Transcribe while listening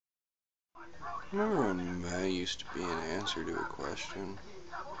Remember when May used to be an answer to a question?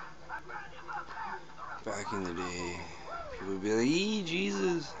 Back in the day, people would be like, "Hey,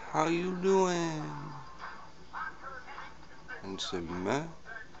 Jesus, how you doing?" And say, "Meh."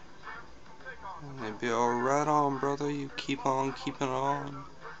 And they'd be all, "Right on, brother, you keep on keeping on."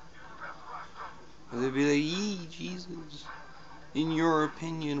 And they'd be like, "Hey, Jesus, in your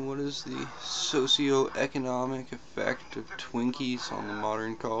opinion, what is the socio-economic effect of Twinkies on the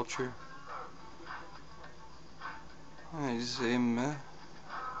modern culture?" I say, "Meh."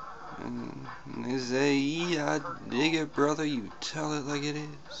 And they say, "Yeah, I dig it, brother, you tell it like it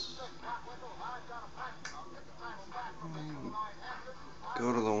is."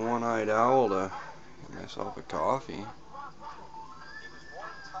 Go to the one-eyed owl to get myself a coffee.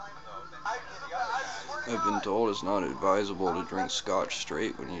 I've been told it's not advisable to drink scotch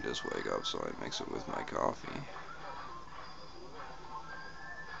straight when you just wake up, so I mix it with my coffee.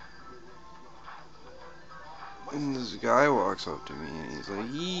 And this guy walks up to me and he's like,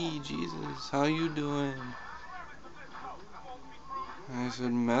 "Yee, Jesus, how you doing?" And I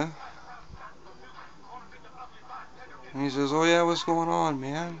said, "Meh." And he says, "Oh yeah, what's going on,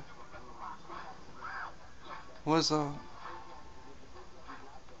 man? What's up?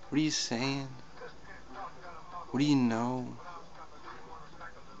 What are you saying? What do you know?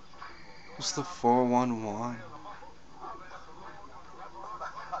 What's the 411?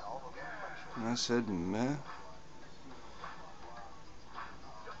 And I said, "Meh."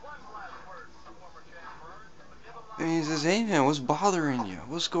 And he says, "Hey man, what's bothering you?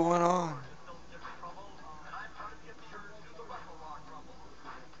 What's going on?"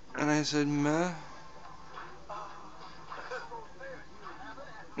 And I said, "Meh."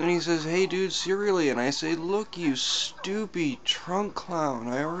 And he says, "Hey dude, seriously." And I say, "Look, you stupid trunk clown.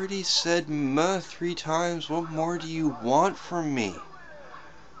 I already said meh 3 times. What more do you want from me?"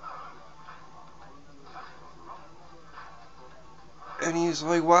 And he's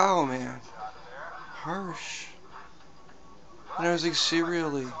like, "Wow, man. Harsh." And I was like,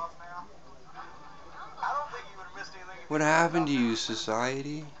 "Seriously. What happened to you,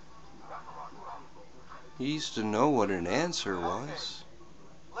 society? You used to know what an answer was."